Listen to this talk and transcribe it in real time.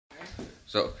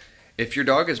So, if your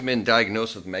dog has been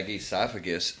diagnosed with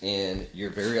Megaesophagus and you're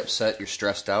very upset, you're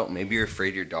stressed out, maybe you're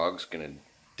afraid your dog's gonna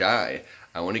die,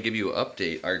 I want to give you an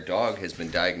update. Our dog has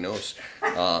been diagnosed.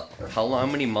 How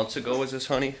many months ago was this,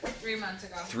 honey? 3 months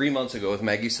ago. 3 months ago with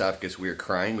Megaesophagus. We were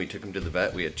crying. We took him to the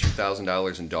vet. We had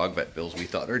 $2,000 in dog vet bills. We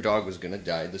thought our dog was gonna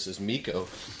die. This is Miko.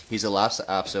 He's a Lhasa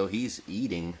Apso. He's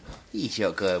eating. He's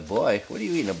a good boy. What are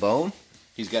you eating? A bone?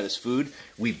 He's got his food.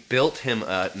 We built him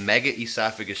a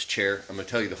Megaesophagus chair. I'm going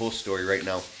to tell you the whole story right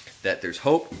now, that there's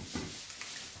hope.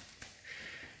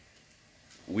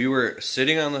 We were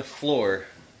sitting on the floor,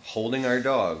 holding our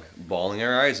dog, bawling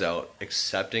our eyes out,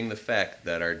 accepting the fact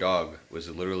that our dog was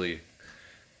literally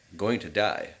going to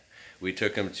die. We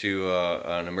took him to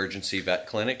an emergency vet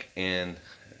clinic, and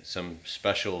some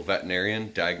special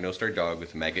veterinarian diagnosed our dog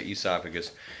with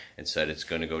Megaesophagus and said it's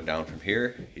going to go down from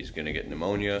here. He's going to get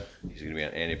pneumonia. He's going to be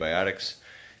on antibiotics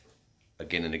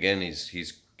again and again.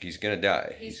 He's going to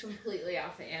die. He's completely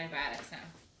off the antibiotics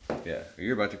now. Yeah,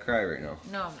 you're about to cry right now.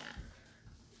 No, I'm not.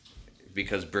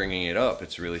 Because bringing it up,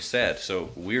 it's really sad. So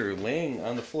we were laying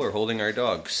on the floor holding our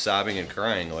dog, sobbing and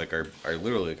crying like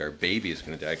literally like our baby is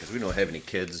going to die, because we don't have any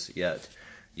kids yet.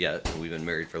 We've been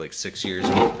married for like 6 years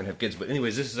and we're going to have kids. But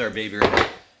anyways, this is our baby right now.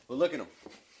 But look at him.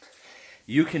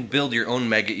 You can build your own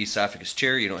Megaesophagus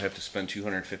chair. You don't have to spend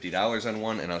 $250 on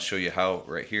one, and I'll show you how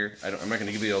right here. I'm not going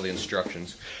to give you all the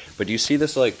instructions, but do you see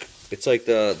this? Like, it's like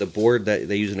the board that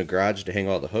they use in a garage to hang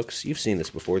all the hooks. You've seen this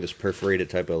before, this perforated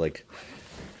type of like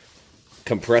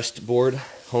compressed board,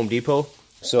 Home Depot.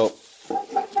 So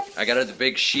I got a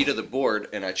big sheet of the board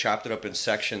and I chopped it up in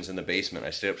sections in the basement. I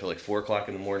stayed up till like 4 o'clock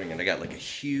in the morning, and I got like a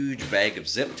huge bag of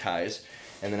zip ties,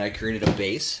 and then I created a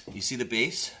base. You see the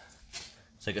base?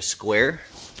 It's like a square,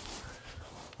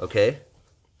 okay?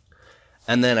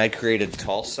 And then I created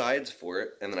tall sides for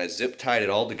it, and then I zip tied it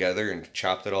all together and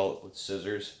chopped it all with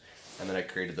scissors. And then I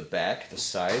created the back, the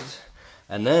sides.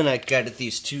 And then I got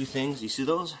these two things, you see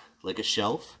those? Like a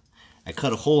shelf. I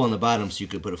cut a hole on the bottom so you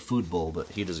could put a food bowl, but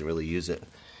he doesn't really use it.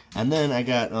 And then I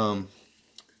got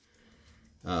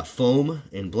foam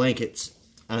and blankets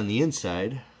on the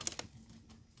inside.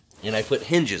 And I put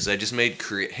hinges. I just made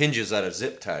hinges out of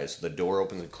zip ties. So the door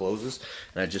opens and closes.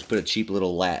 And I just put a cheap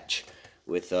little latch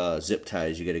with zip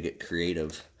ties. You got to get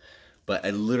creative. But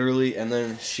I literally, and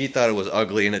then she thought it was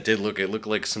ugly, and it looked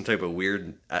like some type of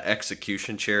weird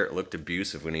execution chair. It looked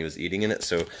abusive when he was eating in it.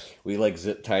 So we like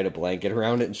zip tied a blanket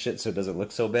around it and shit so it doesn't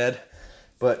look so bad.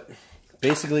 But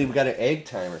basically we got an egg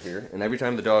timer here. And every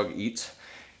time the dog eats,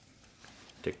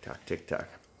 tick tock,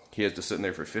 he has to sit in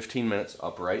there for 15 minutes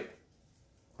upright.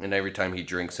 And every time he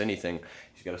drinks anything,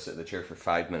 he's got to sit in the chair for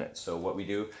 5 minutes. So what we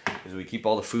do is we keep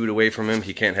all the food away from him.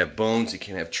 He can't have bones. He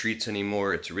can't have treats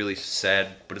anymore. It's really sad,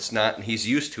 but it's not. And he's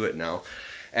used to it now.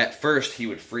 At first, he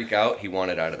would freak out. He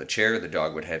wanted out of the chair. The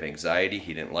dog would have anxiety.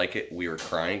 He didn't like it. We were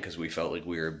crying because we felt like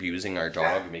we were abusing our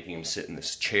dog, making him sit in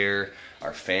this chair.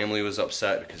 Our family was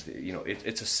upset because, you know,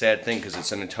 it's a sad thing because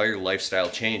it's an entire lifestyle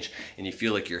change. And you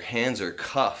feel like your hands are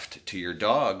cuffed to your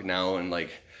dog now, and like,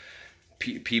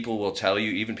 people will tell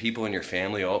you, even people in your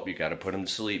family, oh, you gotta put him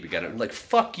to sleep. You gotta, like,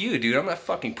 fuck you, dude. I'm not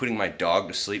fucking putting my dog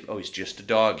to sleep. Oh, he's just a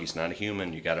dog. He's not a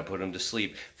human. You gotta put him to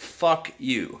sleep. Fuck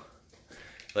you.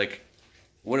 Like,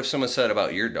 what if someone said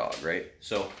about your dog, right?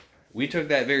 So we took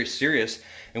that very serious,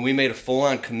 and we made a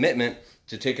full-on commitment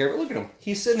to take care of it. Look at him.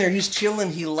 He's sitting there. He's chilling.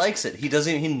 He likes it.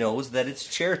 He knows that it's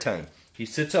chair time. He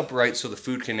sits upright so the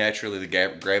food can naturally,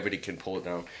 the gravity can pull it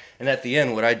down. And at the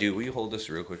end, what I do, will you hold this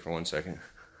real quick for 1 second?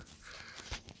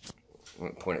 I'm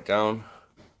going to point it down.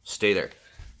 Stay there.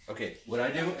 Okay, what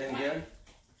I do, and again,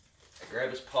 I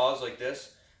grab his paws like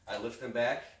this. I lift him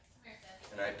back,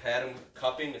 and I pat him,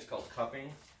 cupping. It's called cupping.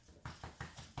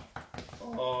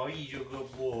 Oh, he's a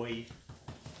good boy.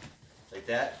 Like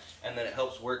that. And then it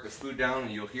helps work the food down,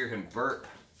 and you'll hear him burp.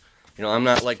 You know, I'm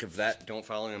not like a vet. Don't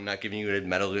follow me. I'm not giving you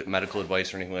medical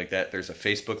advice or anything like that. There's a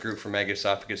Facebook group for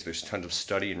Megaesophagus. There's tons of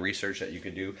study and research that you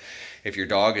could do. If your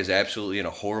dog is absolutely in a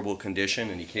horrible condition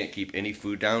and he can't keep any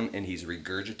food down and he's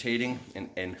regurgitating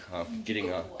and getting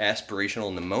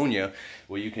aspirational pneumonia,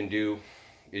 what you can do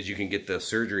is you can get the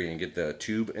surgery and get the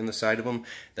tube in the side of him,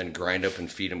 then grind up and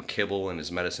feed him kibble and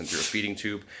his medicine through a feeding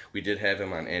tube. We did have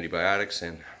him on antibiotics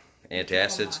and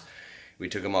antacids. We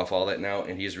took him off all that now,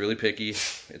 and he's really picky.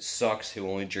 It sucks. He'll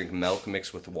only drink milk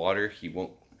mixed with water. He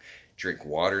won't drink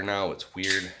water now. It's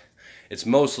weird. It's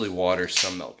mostly water,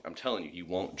 some milk. I'm telling you, he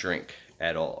won't drink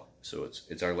at all. So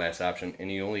it's our last option,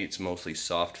 and he only eats mostly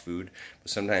soft food.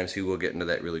 But sometimes he will get into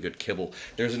that really good kibble.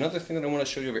 There's another thing that I want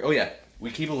to show you over here. Oh yeah,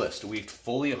 we keep a list. We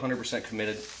fully 100%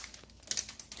 committed.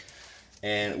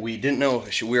 And we didn't know.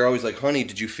 We were always like, honey,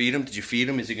 did you feed him? Did you feed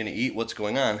him? Is he going to eat? What's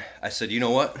going on? I said, you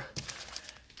know what?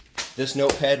 This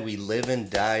notepad, we live and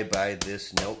die by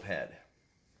this notepad.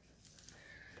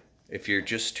 If you're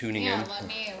just tuning in, let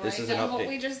me this is an down update. what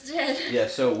we just did. Yeah,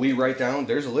 so we write down,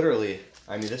 there's literally,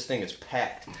 I mean, this thing is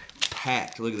packed.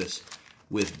 Look at this.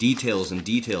 With details and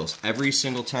details. Every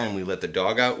single time we let the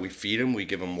dog out, we feed him, we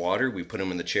give him water, we put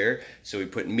him in the chair. So we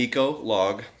put Miko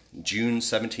log, June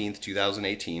 17th,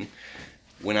 2018.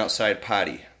 Went outside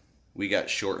potty. We got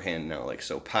shorthand now, like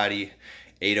so potty,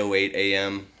 8:08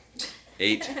 a.m.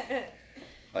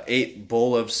 8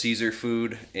 bowl of Caesar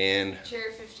food and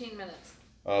Chair 15 minutes.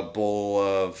 a bowl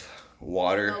of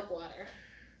water. Milk water.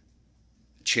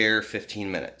 Chair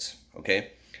 15 minutes.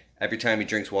 Okay. Every time he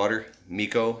drinks water,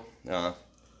 Miko,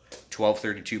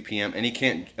 12:32 p.m. and he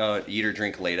can't eat or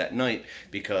drink late at night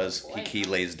because he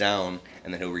lays down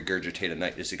and then he'll regurgitate at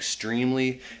night. It's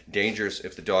extremely dangerous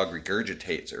if the dog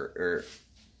regurgitates or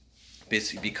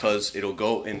basically because it'll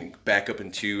go and back up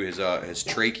into his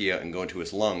trachea and go into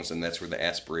his lungs, and that's where the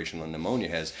aspirational pneumonia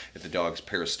has. If the dog's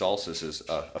peristalsis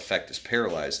effect is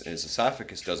paralyzed and his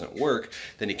esophagus doesn't work,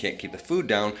 then he can't keep the food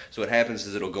down. So what happens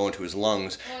is it'll go into his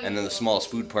lungs, and then the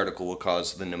smallest food particle will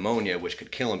cause the pneumonia, which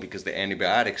could kill him because the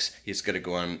antibiotics, he's going to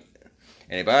go on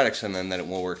antibiotics, and then that it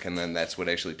won't work, and then that's what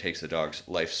actually takes the dog's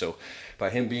life. So by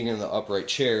him being in the upright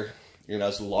chair, you're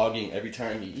not logging every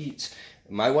time he eats.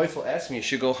 My wife will ask me,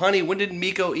 she'll go, honey, when did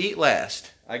Miko eat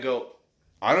last? I go,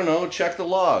 I don't know, check the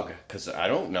log, because I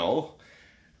don't know.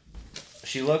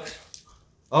 She looks,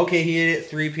 okay, he ate at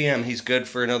 3 p.m., he's good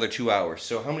for another 2 hours.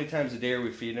 So how many times a day are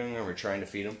we feeding him, or we're trying to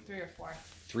feed him? 3 or 4.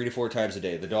 3 to 4 times a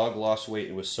day. The dog lost weight.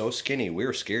 It was so skinny. We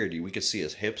were scared. We could see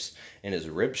his hips and his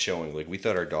ribs showing. Like, we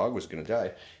thought our dog was going to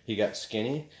die. He got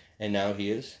skinny, and now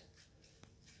he is.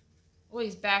 Well,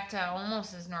 he's back to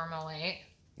almost his normal weight.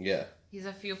 Yeah. He's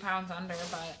a few pounds under,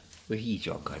 but... Well, he's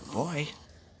your good boy.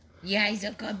 Yeah, he's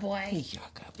a good boy. He's your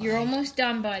good boy. You're almost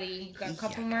done, buddy. You've got a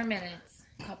couple more minutes.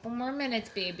 Couple more minutes,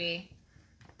 baby.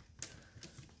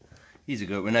 He's a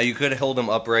good one. Now, you could hold him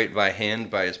upright by hand,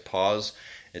 by his paws,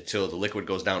 until the liquid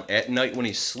goes down. At night when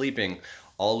he's sleeping,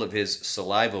 all of his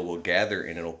saliva will gather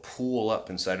and it'll pool up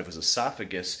inside of his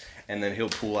esophagus, and then he'll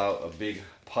pool out a big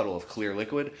puddle of clear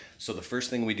liquid. So the first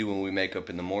thing we do when we make up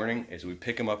in the morning is we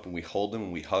pick him up and we hold him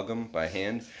and we hug him by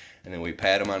hand, and then we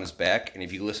pat him on his back, and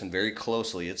if you listen very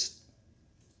closely, it's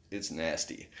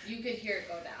nasty. You could hear it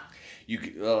go down. You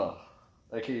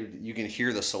can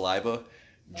hear the saliva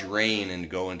drain and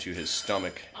go into his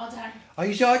stomach. All done. Are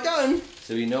you all done?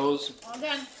 So he knows All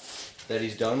done. that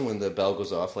he's done when the bell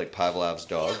goes off, like Pavlov's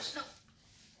dogs.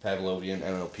 Pavlovian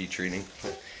NLP training.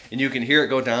 And you can hear it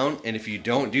go down, and if you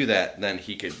don't do that, then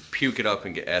he could puke it up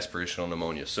and get aspirational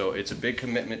pneumonia. So it's a big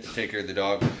commitment to take care of the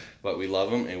dog, but we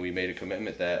love him, and we made a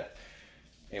commitment that,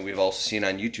 and we've also seen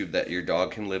on YouTube that your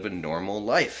dog can live a normal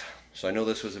life. So I know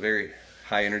this was a very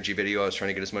high energy video. I was trying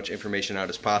to get as much information out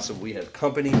as possible. We have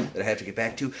company that I have to get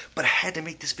back to, but I had to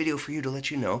make this video for you to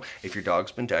let you know if your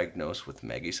dog's been diagnosed with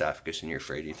Megaesophagus and you're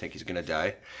afraid you think he's going to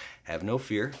die, have no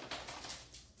fear.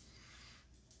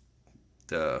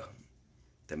 The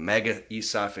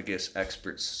Megaesophagus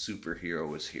expert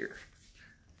superhero is here.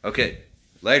 Okay,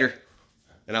 later.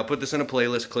 And I'll put this in a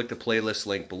playlist. Click the playlist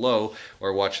link below,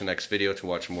 or watch the next video to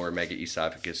watch more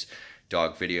Megaesophagus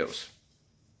dog videos.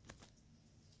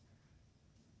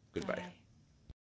 Goodbye. Bye.